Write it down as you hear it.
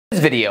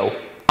video,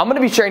 I'm going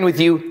to be sharing with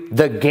you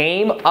the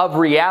Game of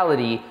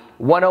Reality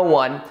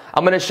 101.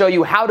 I'm going to show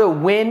you how to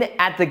win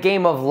at the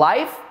game of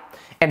life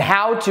and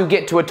how to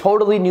get to a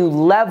totally new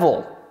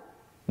level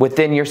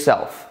within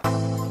yourself.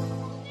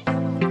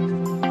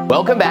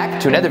 Welcome back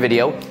to another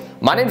video.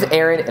 My name's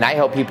Aaron and I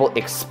help people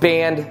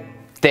expand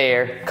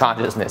their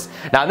consciousness.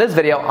 Now in this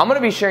video, I'm going to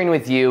be sharing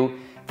with you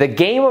the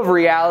Game of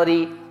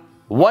Reality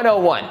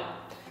 101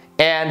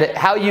 and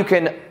how you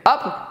can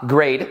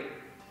upgrade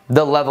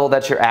the level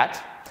that you're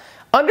at,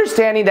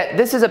 understanding that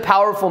this is a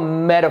powerful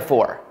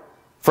metaphor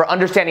for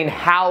understanding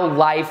how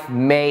life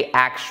may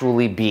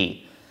actually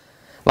be.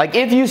 Like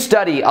if you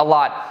study a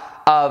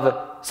lot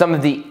of some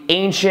of the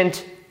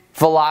ancient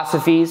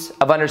philosophies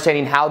of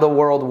understanding how the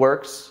world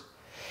works,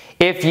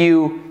 if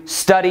you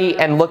study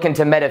and look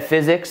into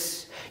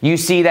metaphysics, you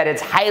see that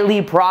it's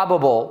highly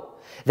probable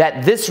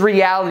that this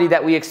reality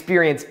that we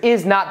experience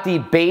is not the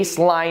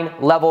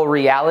baseline level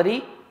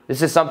reality.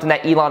 This is something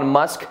that Elon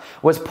Musk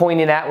was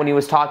pointing at when he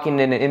was talking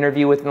in an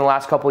interview within the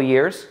last couple of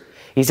years.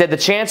 He said the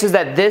chances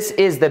that this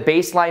is the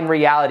baseline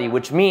reality,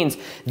 which means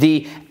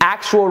the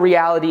actual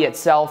reality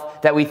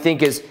itself that we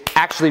think is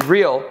actually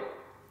real,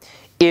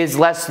 is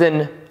less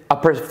than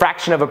a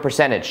fraction of a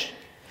percentage.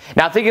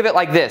 Now think of it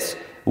like this.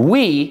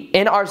 We,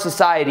 in our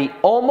society,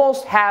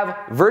 almost have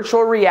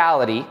virtual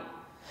reality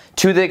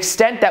to the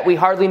extent that we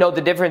hardly know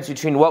the difference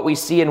between what we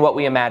see and what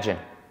we imagine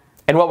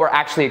and what we're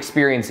actually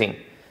experiencing.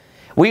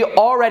 We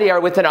already are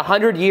within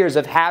 100 years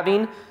of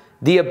having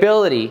the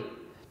ability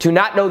to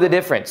not know the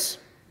difference.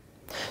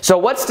 So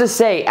what's to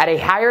say at a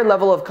higher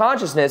level of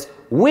consciousness,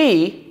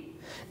 we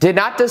did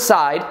not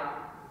decide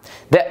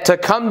that to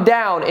come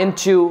down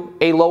into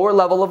a lower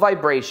level of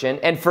vibration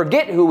and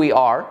forget who we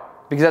are,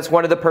 because that's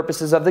one of the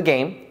purposes of the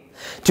game,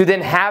 to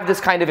then have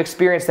this kind of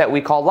experience that we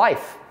call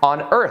life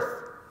on Earth.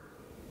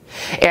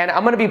 And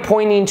I'm going to be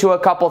pointing to a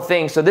couple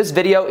things. So this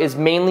video is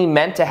mainly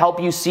meant to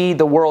help you see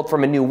the world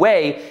from a new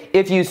way,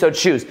 if you so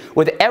choose.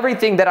 With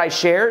everything that I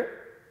share,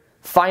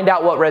 find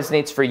out what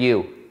resonates for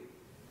you.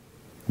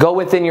 Go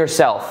within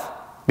yourself,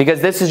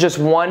 because this is just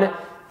one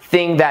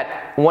thing,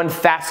 one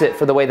facet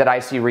for the way that I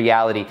see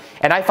reality.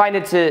 And I find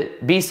it to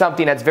be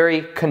something that's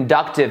very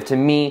conductive to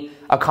me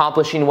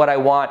accomplishing what I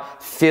want,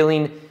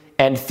 feeling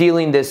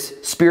this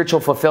spiritual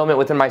fulfillment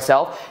within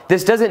myself.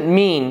 This doesn't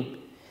mean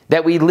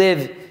that we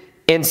live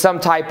in some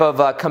type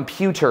of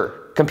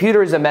computer.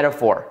 Computer is a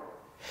metaphor.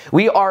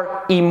 We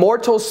are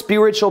immortal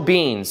spiritual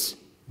beings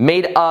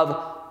made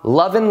of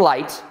love and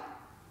light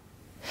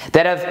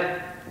that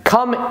have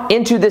come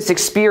into this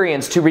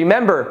experience to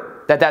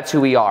remember that that's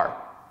who we are.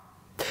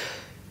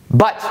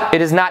 But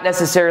it is not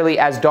necessarily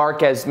as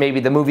dark as maybe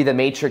the movie The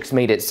Matrix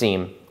made it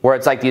seem, where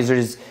it's like these are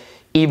just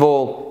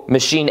evil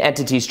machine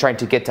entities trying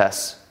to get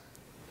us.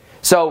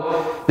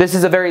 So this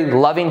is a very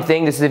loving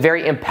thing. This is a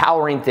very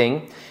empowering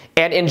thing.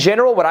 And in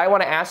general, what I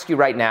want to ask you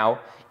right now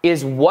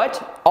is,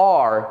 what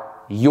are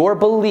your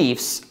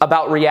beliefs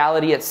about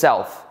reality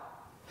itself?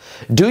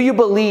 Do you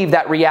believe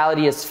that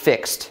reality is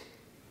fixed?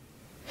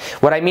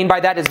 What I mean by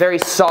that is very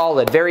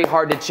solid, very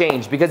hard to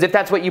change, because if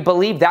that's what you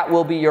believe, that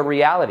will be your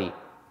reality.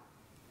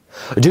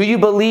 Do you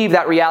believe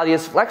that reality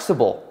is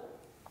flexible?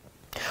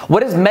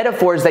 What is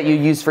metaphors that you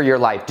use for your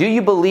life? Do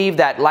you believe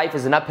that life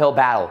is an uphill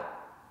battle?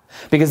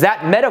 Because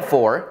that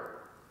metaphor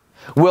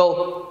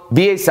will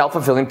be a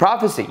self-fulfilling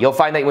prophecy. You'll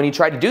find that when you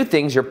try to do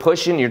things, you're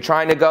pushing, you're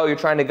trying to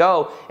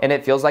go, and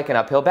it feels like an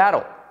uphill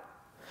battle.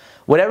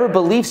 Whatever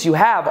beliefs you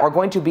have are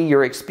going to be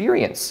your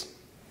experience.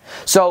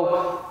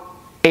 So,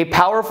 a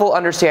powerful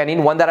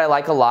understanding, one that I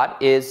like a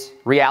lot, is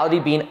reality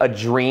being a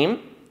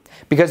dream.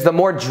 Because the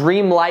more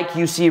dreamlike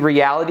you see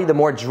reality, the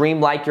more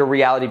dreamlike your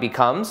reality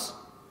becomes.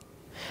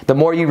 The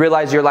more you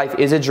realize your life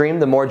is a dream,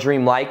 the more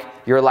dreamlike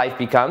your life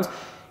becomes.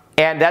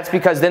 And that's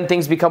because then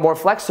things become more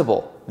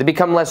flexible. They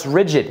become less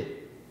rigid.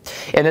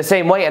 In the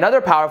same way,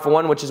 another powerful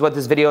one, which is what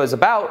this video is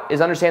about,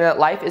 is understanding that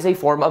life is a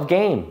form of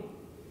game.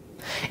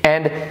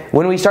 And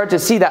when we start to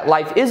see that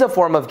life is a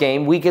form of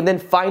game, we can then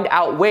find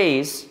out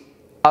ways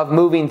of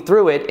moving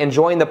through it,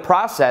 enjoying the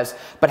process,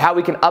 but how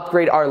we can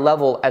upgrade our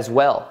level as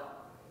well,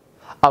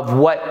 of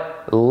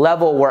what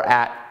level we're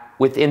at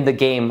within the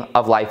game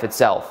of life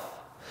itself.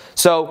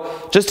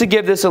 So, just to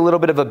give this a little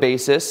bit of a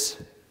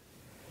basis,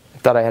 I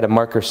thought I had a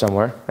marker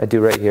somewhere. I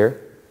do right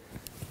here.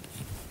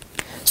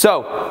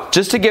 So,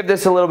 just to give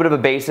this a little bit of a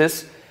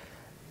basis,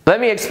 let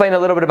me explain a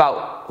little bit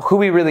about who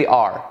we really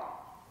are.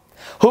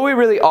 Who we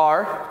really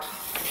are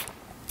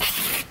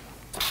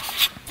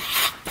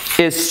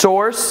is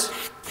source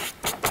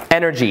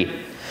energy.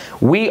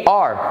 We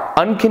are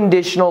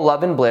unconditional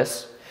love and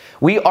bliss.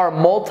 We are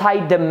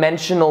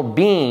multi-dimensional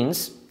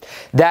beings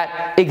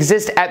that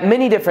exist at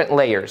many different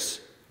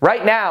layers.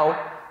 Right now,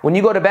 when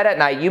you go to bed at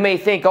night, you may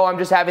think, oh, I'm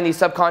just having these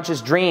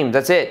subconscious dreams.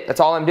 That's it. That's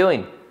all I'm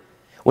doing.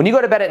 When you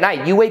go to bed at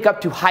night, you wake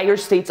up to higher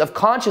states of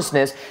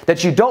consciousness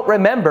that you don't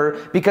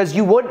remember because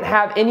you wouldn't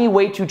have any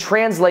way to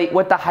translate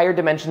what the higher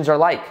dimensions are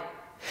like.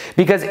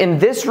 Because in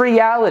this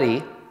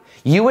reality,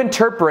 you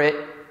interpret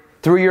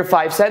through your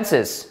five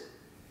senses.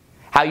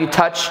 How you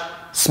touch,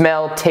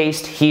 smell,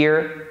 taste,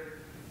 hear,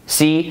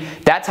 See,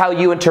 that's how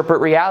you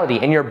interpret reality.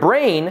 And your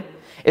brain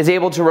is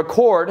able to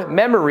record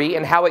memory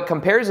and how it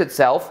compares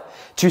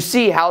itself to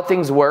see how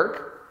things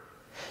work,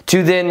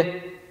 to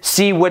then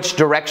see which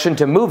direction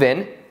to move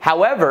in.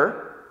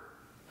 However,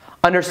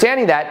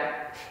 understanding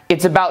that,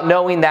 it's about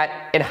knowing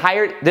that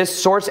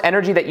this source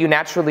energy that you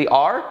naturally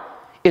are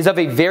is of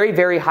a very,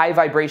 very high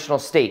vibrational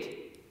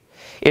state.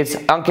 It's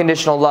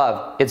unconditional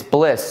love. It's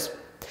bliss.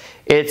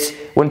 It's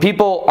when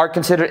people are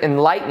considered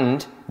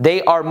enlightened,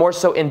 they are more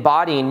so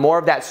embodying more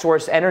of that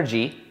source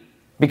energy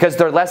because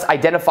they're less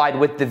identified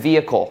with the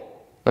vehicle.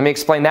 Let me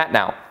explain that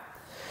now.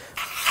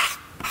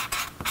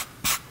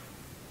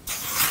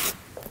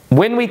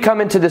 When we come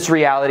into this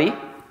reality,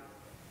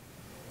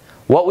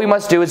 what we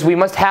must do is we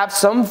must have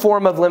some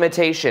form of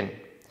limitation.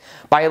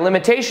 By a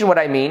limitation, what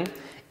I mean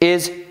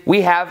is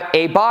we have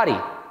a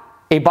body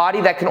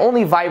that can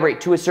only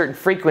vibrate to a certain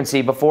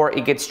frequency before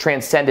it gets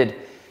transcended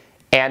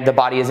and the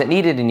body isn't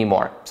needed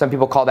anymore. Some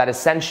people call that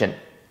ascension.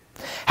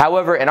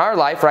 However, in our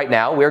life right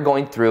now, we're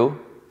going through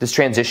this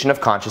transition of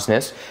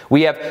consciousness.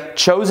 We have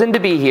chosen to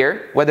be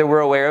here, whether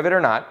we're aware of it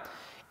or not,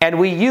 and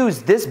we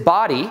use this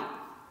body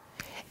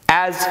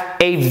as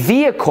a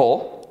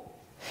vehicle,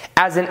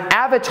 as an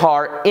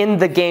avatar in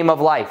the game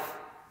of life.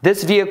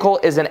 This vehicle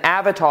is an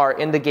avatar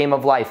in the game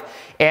of life.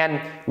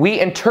 And we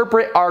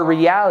interpret our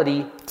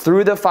reality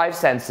through the five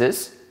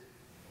senses,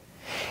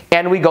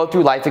 and we go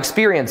through life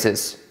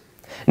experiences.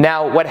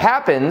 Now, what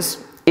happens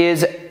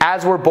is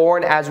as we're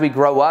born, as we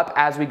grow up,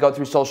 as we go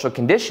through social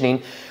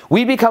conditioning,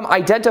 we become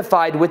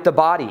identified with the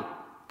body.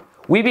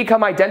 We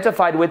become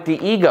identified with the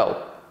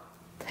ego.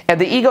 And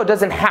the ego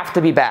doesn't have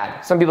to be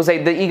bad. Some people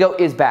say the ego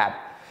is bad.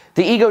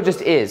 The ego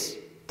just is.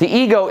 The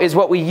ego is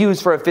what we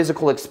use for a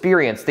physical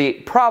experience. The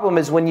problem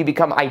is when you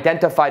become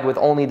identified with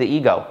only the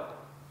ego.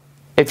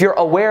 If you're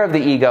aware of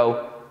the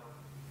ego,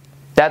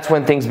 that's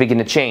when things begin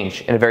to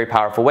change in a very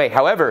powerful way.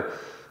 However,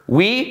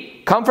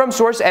 we come from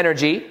source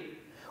energy.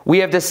 We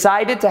have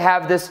decided to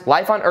have this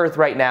life on earth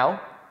right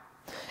now,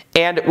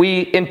 and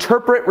we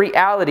interpret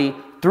reality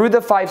through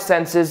the five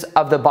senses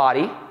of the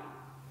body,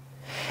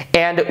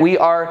 and we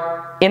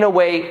are, in a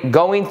way,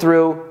 going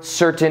through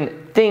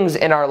certain things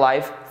in our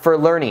life for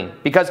learning.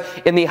 Because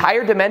in the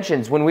higher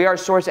dimensions, when we are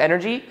source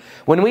energy,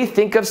 when we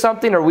think of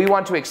something or we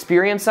want to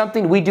experience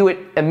something, we do it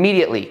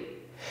immediately.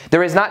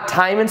 There is not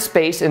time and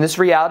space. In this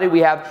reality,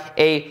 we have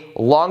a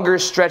longer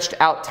stretched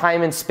out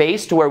time and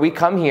space to where we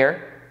come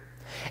here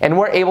and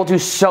we're able to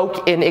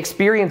soak in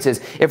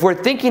experiences. If we're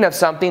thinking of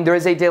something, there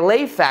is a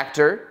delay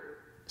factor,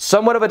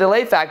 somewhat of a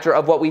delay factor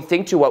of what we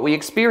think to what we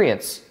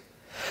experience.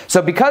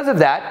 So because of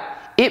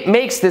that, it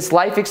makes this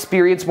life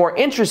experience more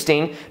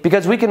interesting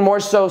because we can more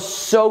so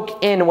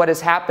soak in what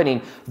is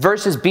happening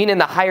versus being in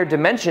the higher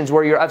dimensions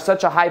where you're of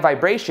such a high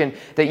vibration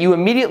that you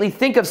immediately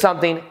think of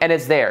something and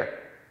it's there.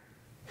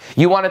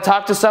 You want to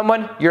talk to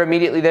someone, you're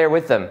immediately there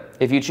with them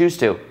if you choose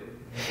to.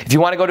 If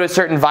you want to go to a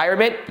certain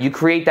environment, you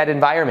create that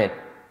environment.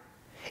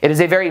 It is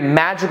a very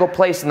magical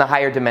place in the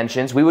higher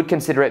dimensions. We would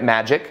consider it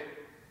magic.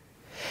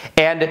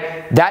 And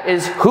that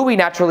is who we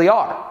naturally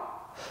are.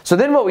 So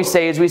then what we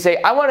say is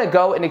I want to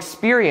go and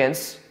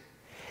experience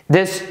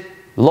this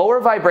lower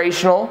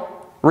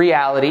vibrational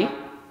reality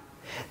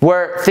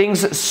where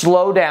things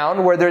slow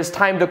down, where there's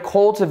time to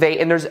cultivate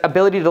and there's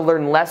ability to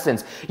learn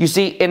lessons. You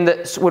see,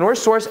 when we're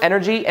source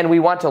energy and we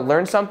want to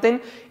learn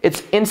something,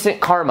 it's instant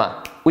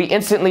karma. We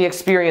instantly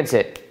experience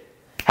it.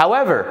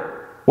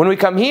 However, when we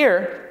come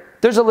here,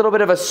 there's a little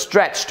bit of a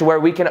stretch to where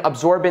we can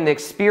absorb in the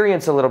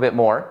experience a little bit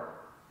more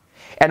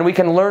and we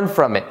can learn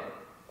from it.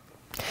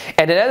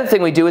 And another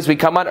thing we do is we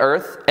come on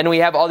earth and we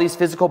have all these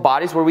physical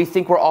bodies where we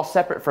think we're all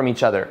separate from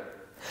each other.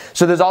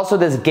 So there's also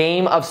this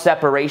game of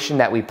separation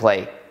that we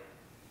play.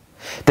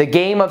 The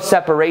game of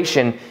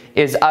separation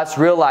is us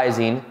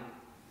realizing,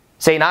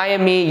 saying I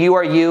am me, you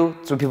are you.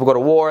 That's when people go to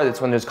war, that's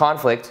when there's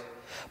conflict.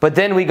 But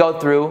then we go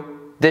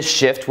through this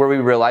shift where we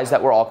realize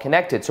that we're all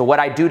connected. So what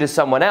I do to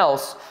someone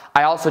else,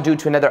 I also do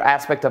to another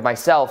aspect of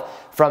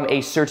myself from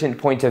a certain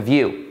point of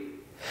view.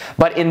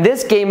 But in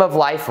this game of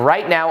life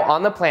right now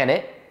on the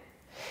planet,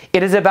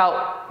 it is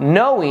about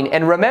knowing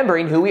and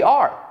remembering who we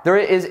are. There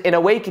is an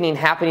awakening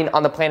happening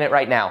on the planet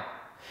right now.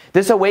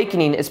 This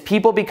awakening is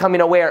people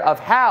becoming aware of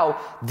how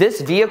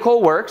this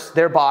vehicle works,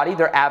 their body,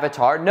 their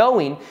avatar,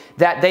 knowing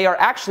that they are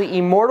actually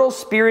immortal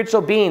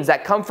spiritual beings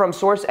that come from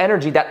source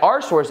energy, that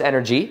are source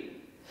energy,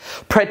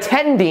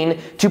 pretending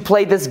to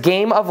play this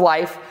game of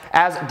life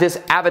as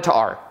this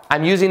avatar.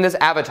 I'm using this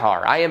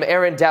avatar. I am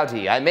Aaron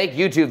Doughty. I make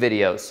YouTube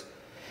videos.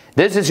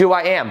 This is who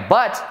I am.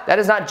 But that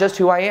is not just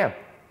who I am.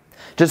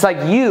 Just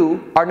like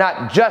you are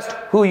not just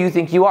who you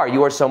think you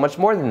are so much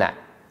more than that.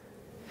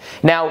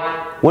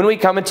 Now, when we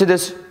come into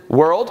this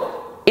world,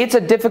 it's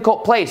a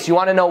difficult place. You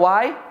want to know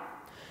why?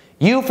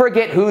 You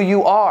forget who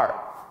you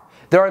are.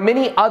 There are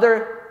many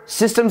other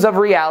systems of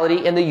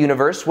reality in the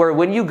universe where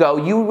when you go,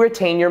 you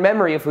retain your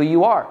memory of who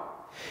you are.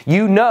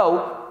 You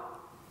know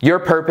your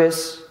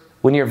purpose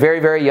when you're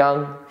very, very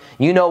young.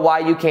 You know why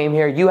you came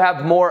here. You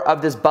have more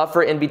of this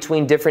buffer in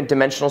between different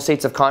dimensional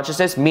states of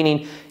consciousness,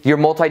 meaning your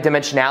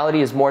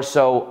multidimensionality is more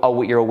so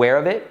you're aware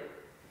of it.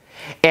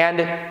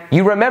 And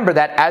you remember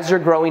that as you're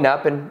growing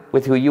up and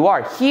with who you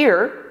are.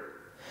 Here,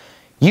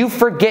 you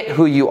forget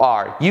who you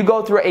are. You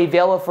go through a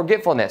veil of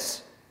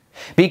forgetfulness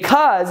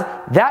because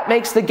that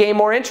makes the game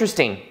more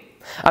interesting.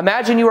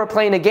 Imagine you were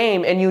playing a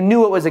game and you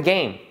knew it was a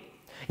game.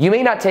 You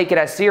may not take it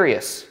as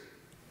serious.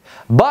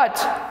 But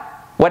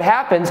what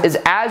happens is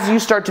as you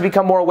start to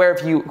become more aware of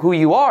who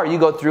you are, you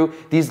go through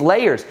these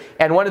layers.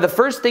 And one of the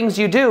first things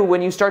you do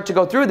when you start to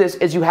go through this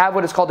is you have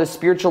what is called a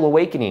spiritual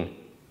awakening.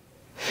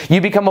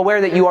 You become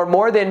aware that you are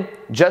more than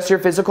just your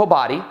physical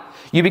body.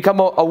 You become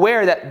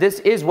aware that this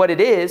is what it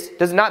is.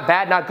 This is not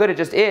bad, not good, it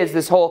just is.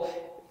 This whole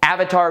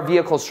avatar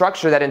vehicle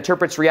structure that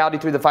interprets reality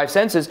through the five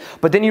senses.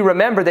 But then you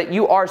remember that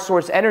you are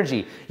source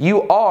energy.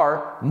 You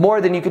are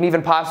more than you can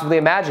even possibly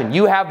imagine.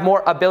 You have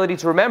more ability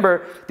to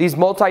remember these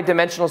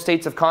multi-dimensional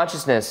states of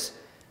consciousness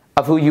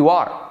of who you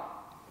are.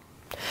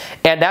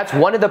 And that's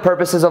one of the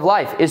purposes of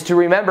life, is to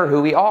remember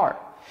who we are.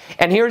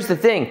 And here's the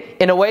thing.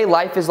 In a way,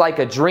 life is like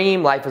a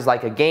dream. Life is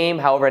like a game,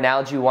 however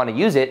analogy you want to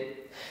use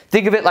it.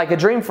 Think of it like a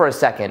dream for a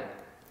second.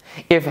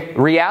 If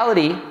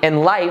reality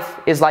and life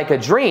is like a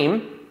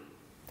dream,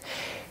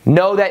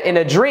 know that in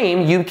a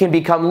dream, you can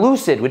become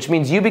lucid, which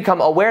means you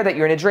become aware that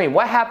you're in a dream.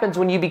 What happens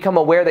when you become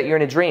aware that you're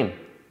in a dream?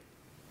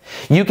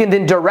 You can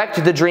then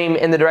direct the dream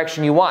in the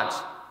direction you want.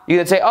 You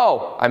can say,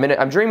 oh,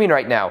 I'm dreaming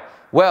right now.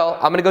 Well,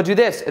 I'm going to go do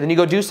this, and then you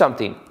go do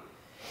something.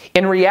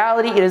 In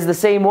reality, it is the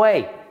same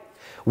way.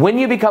 When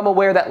you become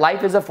aware that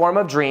life is a form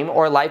of dream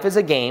or life is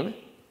a game,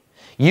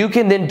 you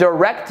can then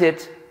direct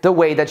it the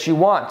way that you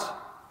want.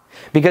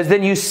 Because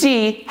then you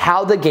see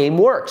how the game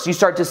works. You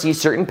start to see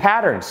certain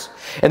patterns.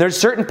 And there's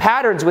certain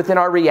patterns within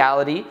our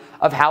reality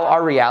of how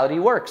our reality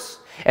works.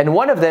 And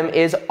one of them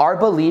is our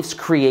beliefs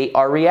create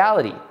our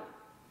reality.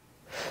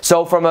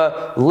 So from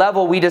a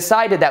level, we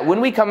decided that when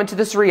we come into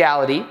this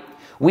reality,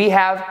 we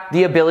have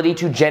the ability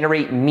to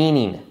generate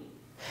meaning.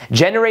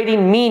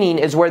 Generating meaning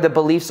is where the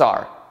beliefs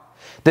are.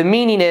 The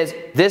meaning is,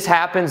 this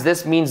happens,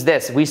 this means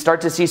this. We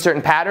start to see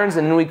certain patterns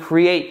and then we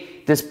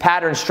create this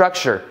pattern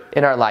structure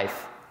in our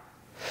life.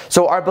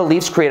 So our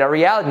beliefs create our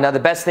reality. Now the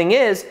best thing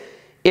is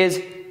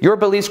your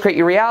beliefs create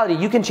your reality.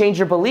 You can change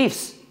your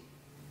beliefs.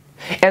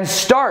 And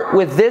start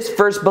with this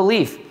first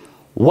belief.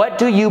 What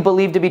do you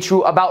believe to be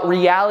true about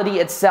reality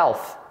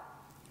itself?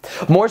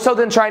 More so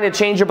than trying to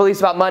change your beliefs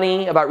about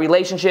money, about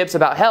relationships,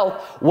 about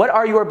health, what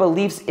are your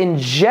beliefs in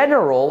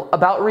general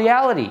about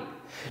reality?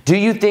 Do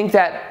you think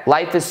that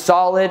life is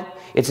solid,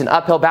 it's an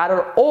uphill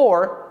battle,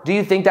 or do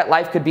you think that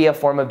life could be a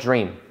form of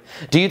dream?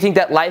 Do you think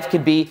that life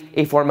could be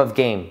a form of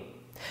game?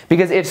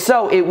 Because if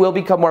so, it will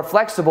become more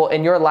flexible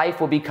and your life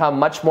will become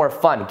much more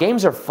fun.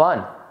 Games are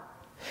fun.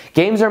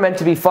 Games are meant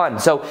to be fun.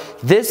 So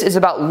this is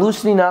about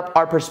loosening up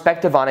our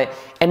perspective on it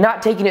and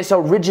not taking it so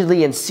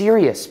rigidly and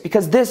serious,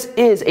 because this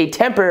is a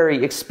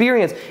temporary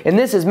experience and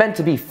this is meant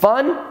to be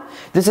fun.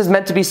 This is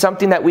meant to be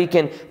something that we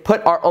can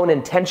put our own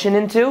intention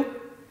into.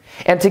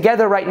 And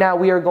together right now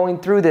we are going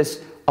through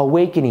this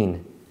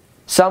awakening.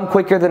 Some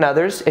quicker than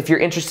others. If you're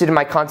interested in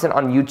my content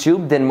on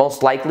YouTube, then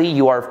most likely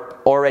you are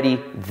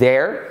already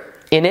there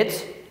in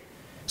it.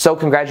 So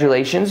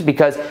congratulations,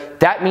 because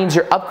that means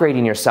you're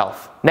upgrading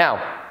yourself.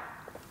 Now,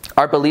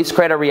 our beliefs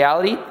create our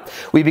reality.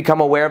 We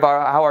become aware of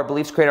how our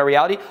beliefs create our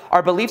reality.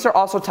 Our beliefs are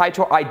also tied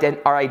to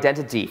our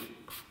identity.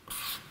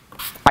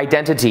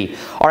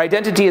 Our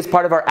identity is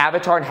part of our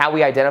avatar and how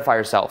we identify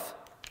ourselves.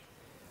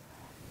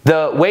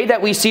 The way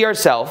that we see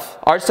ourselves,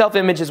 our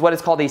self-image is what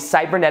is called a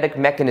cybernetic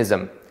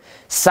mechanism.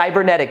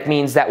 Cybernetic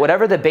means that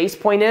whatever the base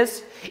point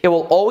is, it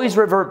will always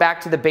revert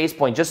back to the base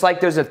point. Just like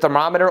there's a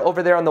thermometer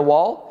over there on the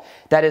wall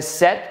that is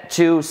set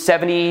to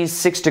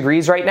 76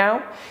 degrees right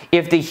now.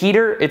 If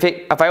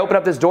I open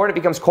up this door and it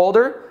becomes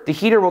colder, the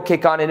heater will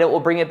kick on and it will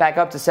bring it back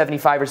up to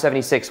 75 or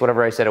 76,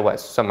 whatever I said it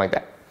was, something like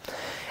that.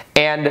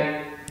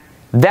 And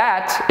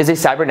that is a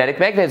cybernetic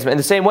mechanism. In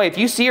the same way, if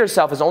you see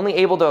yourself as only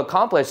able to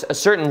accomplish a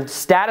certain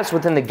status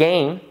within the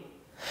game,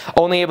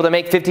 only able to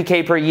make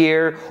 50K per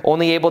year,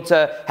 only able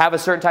to have a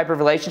certain type of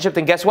relationship,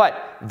 then guess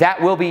what?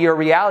 That will be your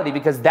reality,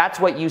 because that's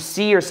what you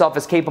see yourself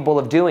as capable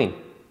of doing.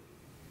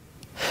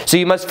 So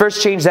you must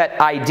first change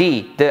that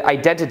ID, the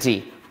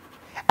identity.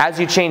 As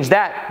you change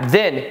that,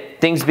 then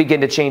things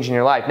begin to change in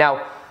your life.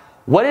 Now,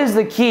 what is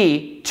the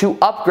key to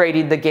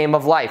upgrading the game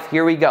of life?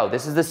 Here we go.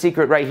 This is the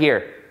secret right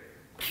here.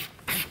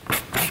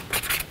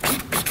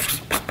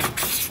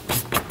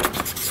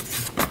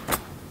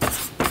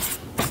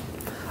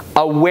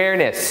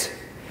 Awareness.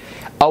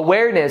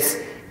 Awareness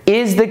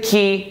is the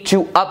key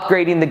to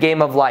upgrading the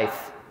game of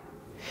life.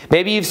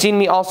 Maybe you've seen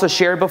me also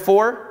share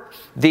before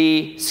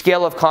the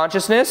scale of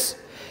consciousness.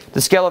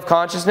 The scale of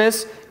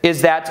consciousness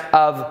is that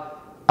of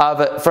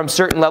from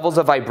certain levels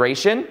of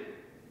vibration.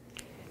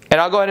 And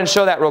I'll go ahead and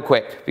show that real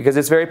quick because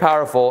it's very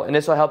powerful, and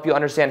this will help you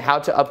understand how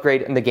to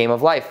upgrade in the game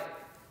of life.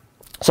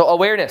 So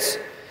awareness.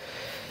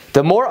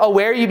 The more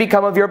aware you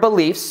become of your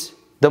beliefs,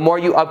 the more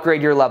you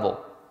upgrade your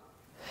level.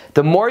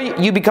 The more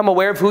you become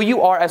aware of who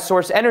you are as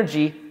source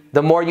energy,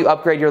 the more you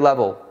upgrade your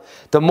level.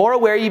 The more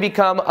aware you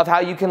become of how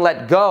you can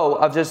let go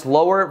of just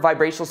lower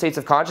vibrational states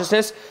of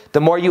consciousness, the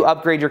more you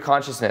upgrade your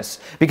consciousness.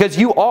 Because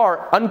you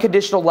are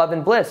unconditional love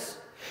and bliss.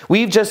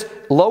 We've just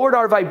lowered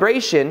our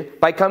vibration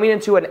by coming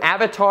into an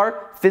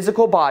avatar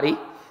physical body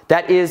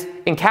that is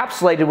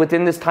encapsulated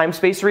within this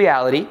time-space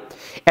reality,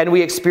 and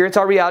we experience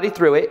our reality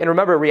through it. And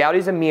remember, reality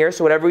is a mirror,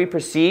 so whatever we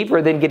perceive,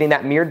 we're then getting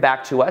that mirrored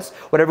back to us.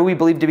 Whatever we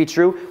believe to be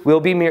true will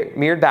be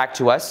mirrored back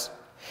to us.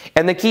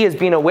 And the key is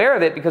being aware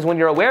of it, because when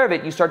you're aware of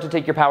it, you start to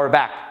take your power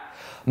back.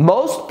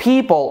 Most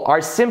people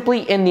are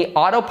simply in the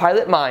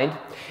autopilot mind,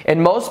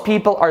 and most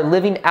people are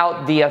living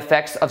out the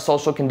effects of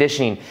social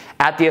conditioning.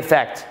 At the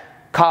effect,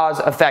 cause,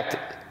 effect,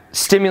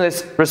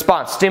 stimulus,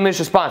 response, stimulus,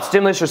 response,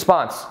 stimulus,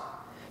 response.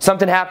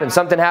 Something happens,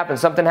 something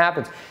happens, something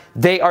happens.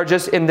 They are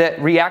just in the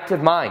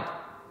reactive mind.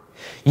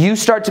 You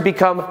start to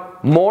become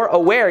more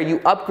aware.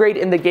 You upgrade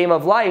in the game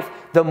of life,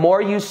 the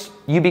more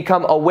you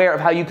become aware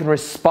of how you can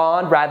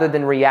respond rather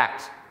than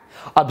react.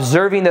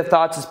 Observing the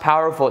thoughts is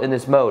powerful in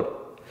this mode.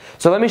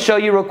 So let me show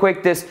you real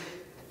quick this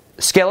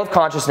scale of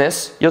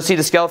consciousness. You'll see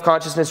the scale of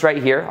consciousness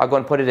right here. I'll go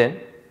and put it in.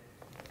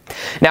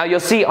 Now you'll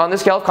see on the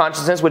scale of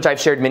consciousness, which I've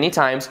shared many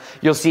times,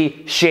 you'll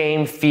see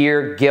shame,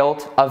 fear,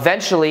 guilt.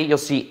 Eventually, you'll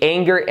see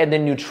anger and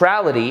then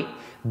neutrality.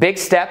 Big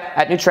step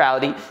at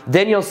neutrality.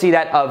 Then you'll see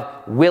that of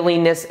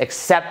willingness,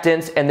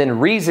 acceptance, and then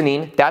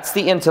reasoning. That's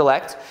the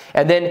intellect.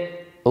 And then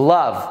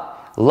love.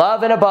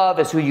 Love and above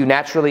is who you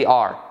naturally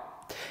are.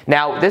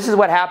 Now, this is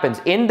what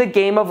happens. In the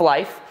game of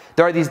life,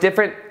 there are these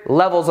different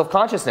levels of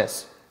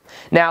consciousness.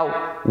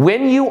 Now,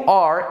 when you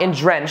are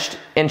entrenched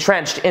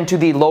into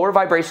the lower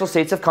vibrational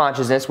states of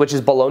consciousness, which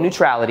is below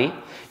neutrality,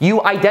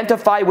 you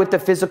identify with the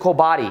physical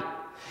body.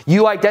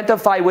 You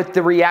identify with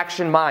the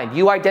reaction mind.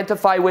 You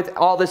identify with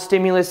all the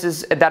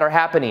stimuluses that are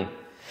happening.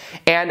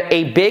 And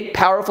a big,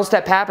 powerful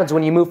step happens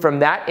when you move from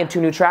that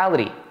into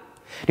neutrality.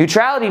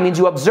 Neutrality means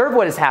you observe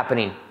what is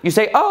happening. You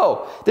say,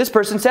 oh, this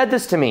person said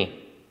this to me.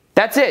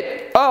 That's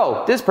it.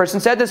 Oh, this person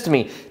said this to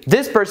me.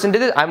 This person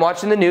did it. I'm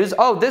watching the news.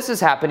 Oh, this is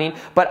happening.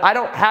 But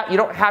you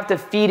don't have to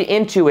feed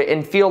into it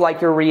and feel like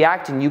you're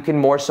reacting. You can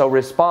more so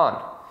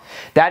respond.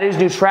 That is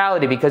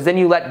neutrality, because then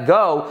you let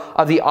go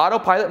of the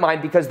autopilot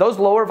mind, because those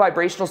lower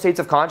vibrational states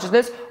of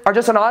consciousness are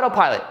just on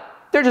autopilot.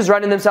 They're just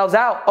running themselves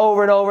out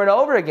over and over and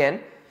over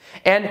again.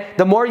 And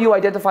the more you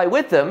identify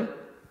with them,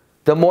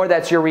 the more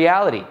that's your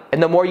reality.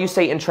 And the more you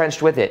stay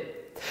entrenched with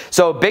it.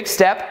 So a big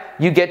step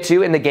you get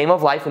to in the game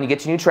of life when you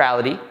get to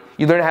neutrality,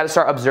 you learn how to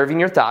start observing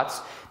your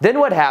thoughts. Then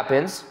what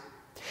happens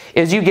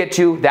is you get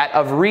to that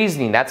of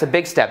reasoning. That's a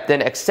big step.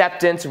 Then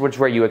acceptance, which is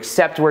where you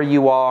accept where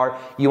you are.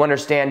 You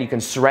understand, you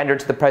can surrender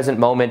to the present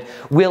moment.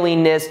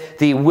 Willingness,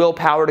 the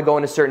willpower to go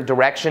in a certain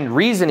direction.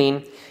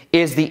 Reasoning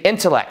is the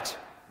intellect.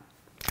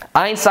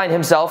 Einstein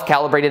himself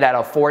calibrated at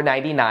a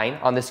 499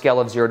 on the scale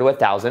of 0 to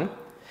 1,000.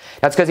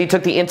 That's because he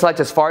took the intellect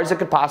as far as it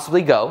could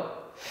possibly go.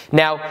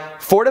 Now,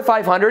 4 to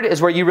 500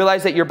 is where you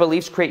realize that your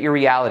beliefs create your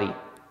reality.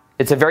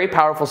 It's a very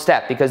powerful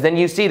step, because then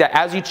you see that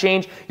as you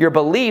change your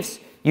beliefs,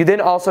 you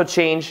then also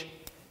change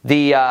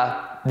the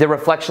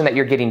reflection that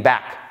you're getting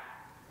back.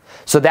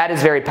 So that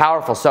is very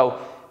powerful. So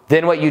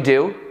then what you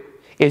do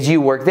is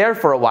you work there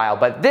for a while,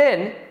 but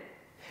then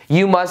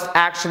you must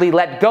actually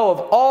let go of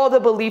all the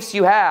beliefs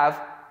you have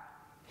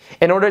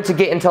in order to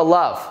get into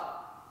love.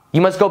 You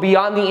must go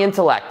beyond the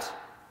intellect.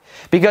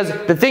 Because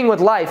the thing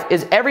with life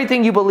is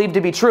everything you believe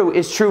to be true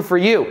is true for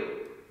you.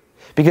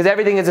 Because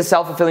everything is a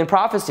self-fulfilling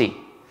prophecy.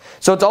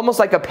 So it's almost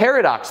like a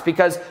paradox,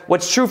 because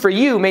what's true for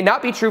you may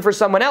not be true for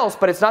someone else,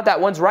 but it's not that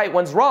one's right,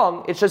 one's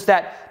wrong. It's just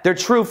that they're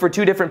true for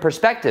two different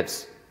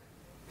perspectives.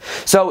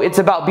 So it's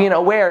about being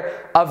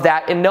aware of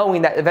that and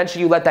knowing that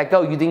eventually you let that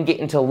go, you then get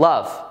into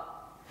love.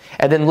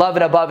 And then love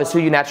and above is who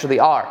you naturally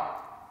are.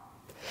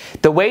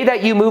 The way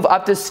that you move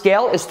up the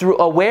scale is through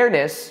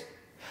awareness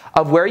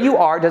of where you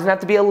are. It doesn't have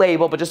to be a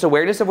label, but just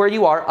awareness of where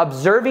you are,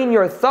 observing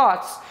your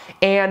thoughts,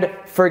 and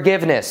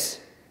forgiveness.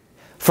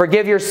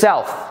 Forgive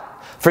yourself.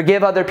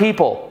 Forgive other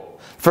people.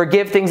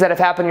 Forgive things that have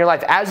happened in your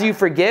life. As you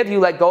forgive, you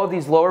let go of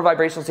these lower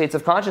vibrational states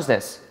of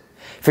consciousness.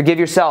 Forgive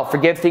yourself.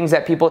 Forgive things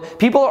that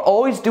people are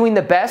always doing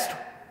the best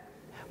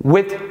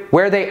with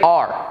where they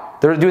are.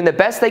 They're doing the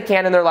best they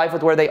can in their life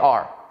with where they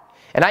are.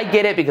 And I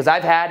get it, because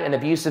I've had an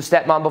abusive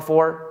stepmom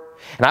before.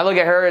 And I look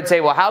at her and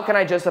say, well, how can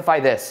I justify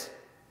this?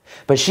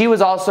 But she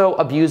was also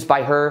abused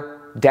by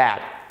her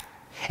dad.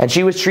 And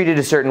she was treated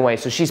a certain way.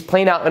 So she's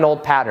playing out an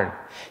old pattern.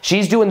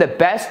 She's doing the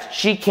best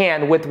she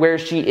can with where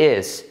she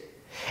is.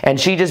 And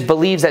she just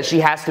believes that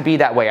she has to be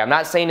that way. I'm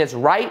not saying it's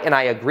right and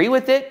I agree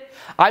with it.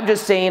 I'm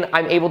just saying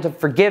I'm able to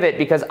forgive it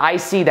because I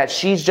see that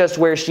she's just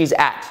where she's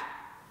at.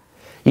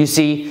 You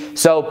see?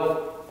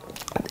 So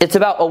it's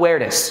about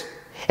awareness.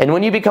 And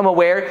when you become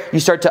aware, you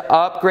start to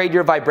upgrade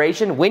your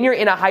vibration. When you're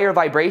in a higher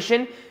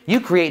vibration,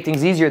 you create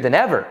things easier than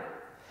ever.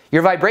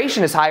 Your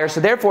vibration is higher, so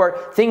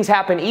therefore things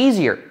happen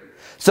easier.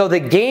 So the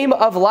game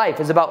of life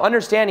is about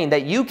understanding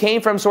that you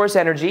came from source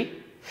energy,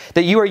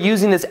 That you are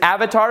using this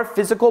avatar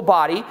physical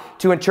body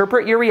to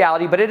interpret your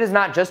reality, but it is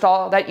not just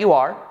all that you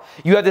are.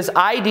 You have this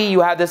ID,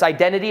 you have this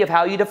identity of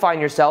how you define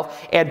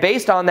yourself, and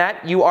based on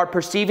that, you are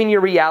perceiving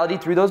your reality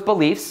through those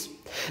beliefs.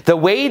 The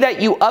way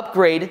that you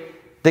upgrade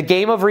the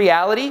game of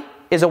reality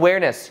is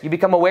awareness. You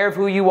become aware of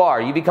who you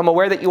are. You become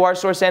aware that you are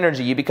source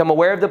energy. You become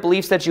aware of the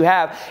beliefs that you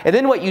have. And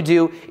then what you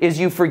do is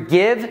you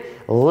forgive,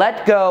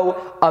 let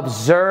go,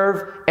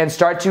 observe, and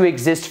start to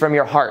exist from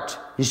your heart.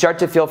 You start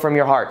to feel from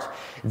your heart.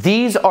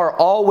 These are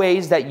all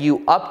ways that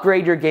you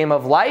upgrade your game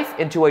of life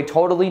into a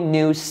totally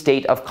new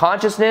state of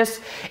consciousness.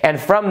 And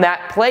from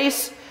that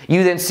place,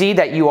 you then see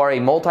that you are a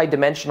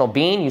multidimensional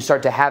being. You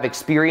start to have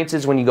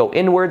experiences when you go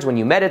inwards, when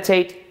you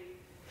meditate.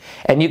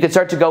 And you can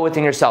start to go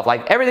within yourself.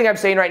 Like everything I'm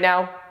saying right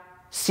now,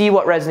 see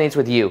what resonates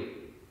with you.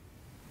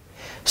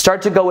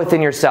 Start to go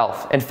within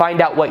yourself and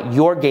find out what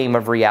your game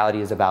of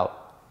reality is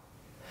about.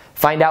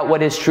 Find out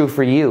what is true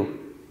for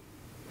you.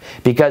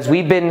 Because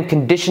we've been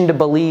conditioned to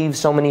believe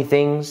so many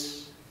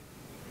things.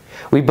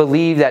 We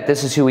believe that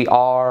this is who we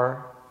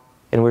are,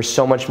 and we're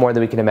so much more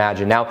than we can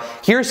imagine. Now,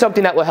 here's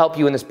something that will help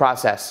you in this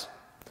process.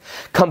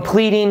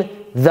 Completing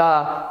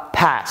the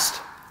past.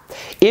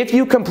 If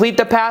you complete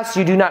the past,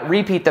 you do not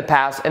repeat the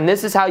past, and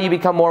this is how you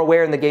become more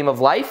aware in the game of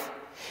life.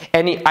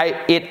 And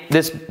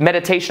this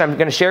meditation I'm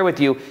going to share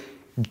with you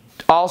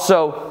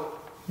also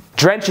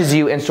drenches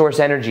you in source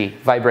energy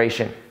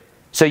vibration.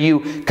 So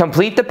you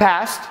complete the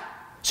past,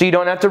 so you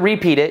don't have to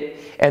repeat it,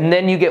 and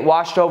then you get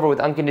washed over with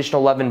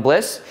unconditional love and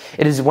bliss.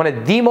 It is one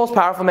of the most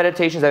powerful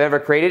meditations I've ever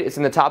created. It's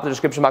in the top of the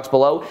description box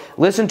below.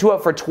 Listen to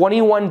it for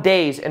 21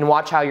 days and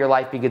watch how your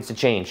life begins to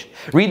change.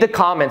 Read the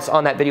comments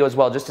on that video as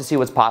well just to see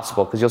what's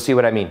possible, because you'll see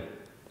what I mean.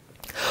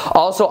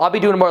 Also, I'll be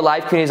doing more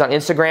live communities on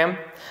Instagram.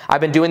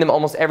 I've been doing them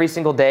almost every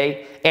single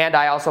day, and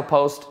I also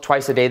post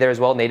twice a day there as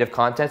well, native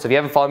content. So if you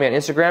haven't followed me on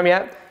Instagram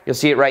yet, you'll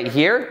see it right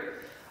here.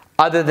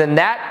 Other than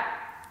that,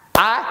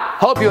 I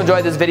hope you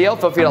enjoyed this video.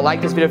 Feel free to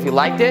like this video if you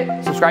liked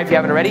it. Subscribe if you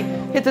haven't already.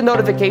 Hit the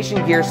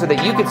notification gear so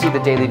that you can see the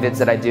daily vids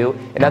that I do.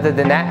 And other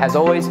than that, as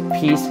always,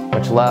 peace,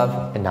 much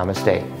love, and namaste.